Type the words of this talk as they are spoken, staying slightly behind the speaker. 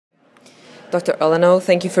Dr. Olanow,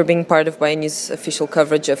 thank you for being part of Bionews' official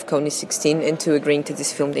coverage of CONI 16 and to agreeing to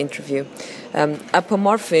this filmed interview.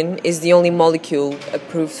 Apomorphine is the only molecule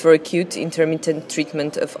approved for acute intermittent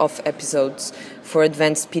treatment of OFF episodes for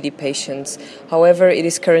advanced PD patients. However, it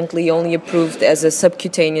is currently only approved as a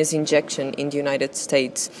subcutaneous injection in the United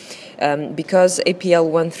States. Because APL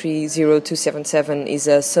 130277 is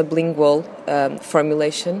a sublingual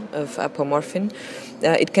formulation of apomorphine,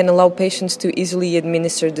 it can allow patients to easily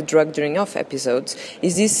administer the drug during OFF episodes.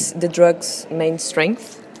 Is this the drug's main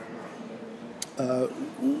strength?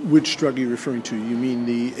 Which drug are you referring to? You mean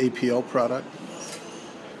the APL product?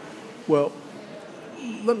 Well,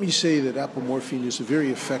 let me say that apomorphine is a very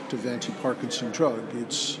effective anti-Parkinson drug.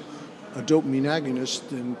 It's a dopamine agonist,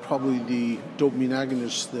 and probably the dopamine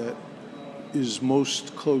agonist that is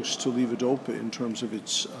most close to levodopa in terms of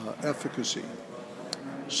its efficacy.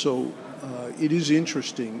 So it is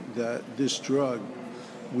interesting that this drug,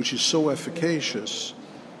 which is so efficacious,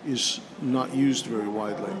 is not used very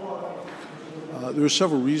widely. There are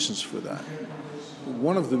several reasons for that.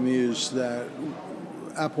 One of them is that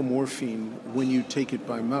apomorphine, when you take it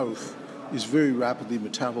by mouth, is very rapidly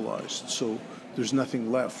metabolized, so there's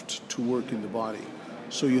nothing left to work in the body.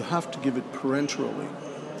 So you have to give it parenterally,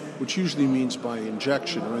 which usually means by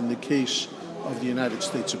injection, or in the case of the United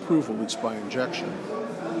States approval, it's by injection.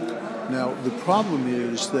 Now, the problem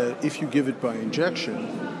is that if you give it by injection,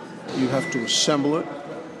 you have to assemble it,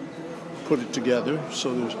 put it together,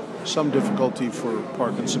 so there's some difficulty for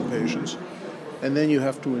Parkinson patients, and then you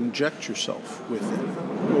have to inject yourself with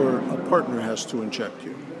it, or a partner has to inject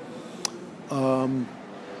you.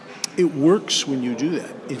 It works when you do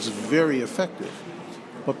that. It's very effective.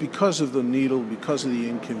 But because of the needle, because of the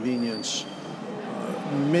inconvenience,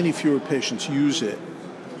 many fewer patients use it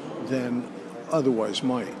than otherwise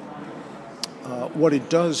might. What it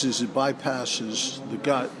does is it bypasses the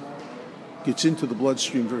gut, gets into the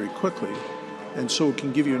bloodstream very quickly, and so it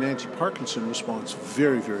can give you an anti-Parkinson response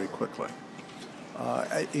very, very quickly.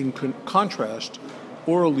 In contrast,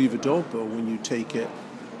 oral levodopa, when you take it,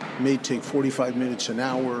 may take 45 minutes, an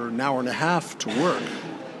hour and a half to work.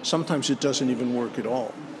 Sometimes it doesn't even work at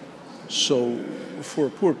all. So for a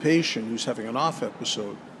poor patient who's having an OFF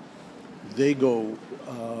episode, they go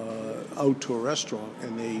out to a restaurant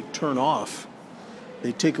and they turn off.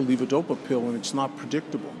 They take a levodopa pill and it's not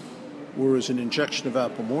predictable, whereas an injection of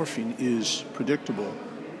apomorphine is predictable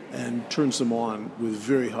and turns them on with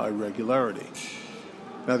very high regularity.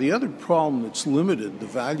 Now, the other problem that's limited the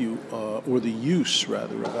value, or the use,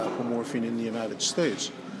 rather, of apomorphine in the United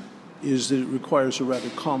States is that it requires a rather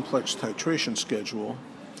complex titration schedule,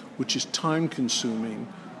 which is time-consuming,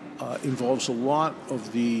 involves a lot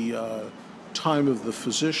of the time of the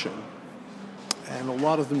physician, and a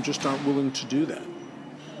lot of them just aren't willing to do that.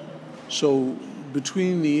 So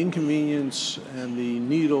between the inconvenience and the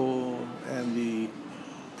needle and the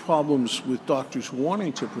problems with doctors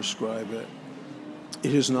wanting to prescribe it,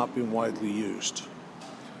 it has not been widely used.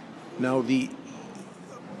 Now, the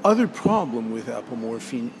other problem with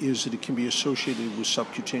apomorphine is that it can be associated with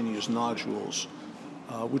subcutaneous nodules,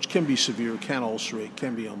 which can be severe, can ulcerate,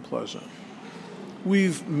 can be unpleasant.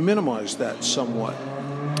 We've minimized that somewhat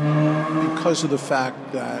because of the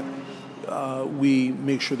fact that we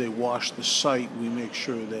make sure they wash the site, we make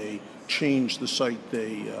sure they change the site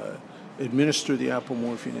they administer the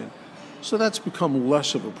apomorphine in. So that's become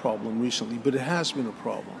less of a problem recently, but it has been a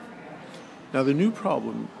problem. Now, the new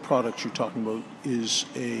product you're talking about is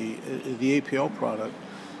the APL product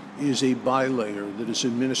is a bilayer that is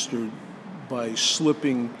administered by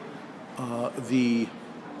slipping the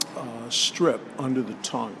strip under the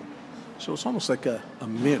tongue. So it's almost like a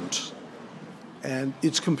mint. And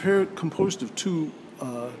it's composed of two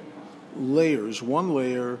layers. One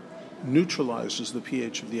layer neutralizes the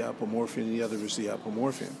pH of the apomorphine, and the other is the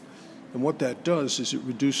apomorphine. And what that does is it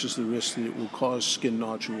reduces the risk that it will cause skin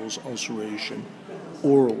nodules, ulceration,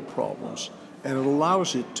 oral problems, and it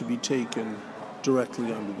allows it to be taken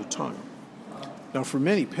directly under the tongue. Now, for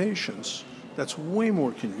many patients, that's way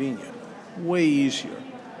more convenient, way easier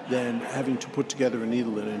than having to put together a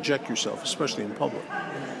needle and inject yourself, especially in public.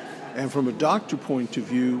 And from a doctor point of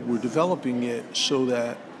view, we're developing it so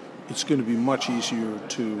that it's going to be much easier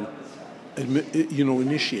to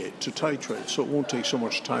initiate, to titrate, so it won't take so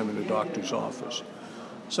much time in a doctor's office.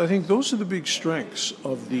 So I think those are the big strengths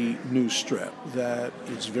of the new strep, that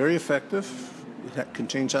it's very effective, it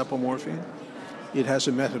contains apomorphine, it has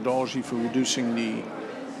a methodology for reducing the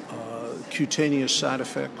cutaneous side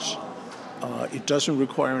effects, it doesn't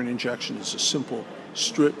require an injection, it's a simple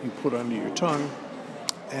strip you put under your tongue,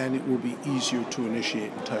 and it will be easier to initiate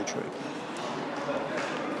and titrate.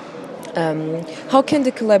 How can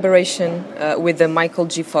the collaboration with the Michael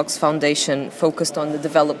J. Fox Foundation, focused on the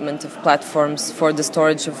development of platforms for the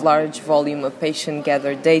storage of large volume of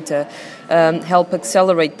patient-gathered data, help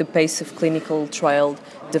accelerate the pace of clinical trial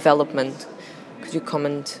development? Could you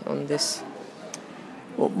comment on this?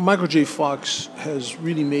 Well, Michael J. Fox has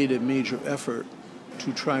really made a major effort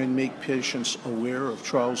to try and make patients aware of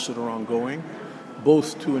trials that are ongoing,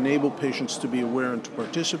 both to enable patients to be aware and to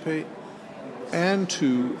participate, and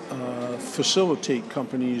to facilitate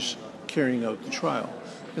companies carrying out the trial.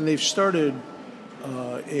 And they've started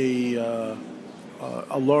a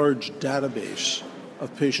large database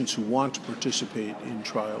of patients who want to participate in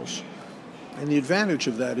trials. And the advantage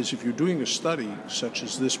of that is if you're doing a study, such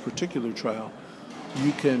as this particular trial,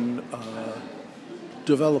 you can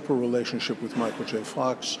develop a relationship with Michael J.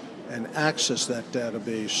 Fox and access that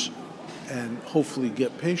database and hopefully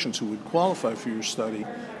get patients who would qualify for your study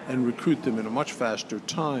and recruit them in a much faster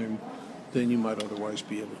time than you might otherwise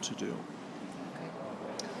be able to do.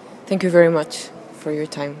 Thank you very much for your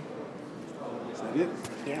time. Is that it?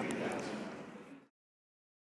 Yeah.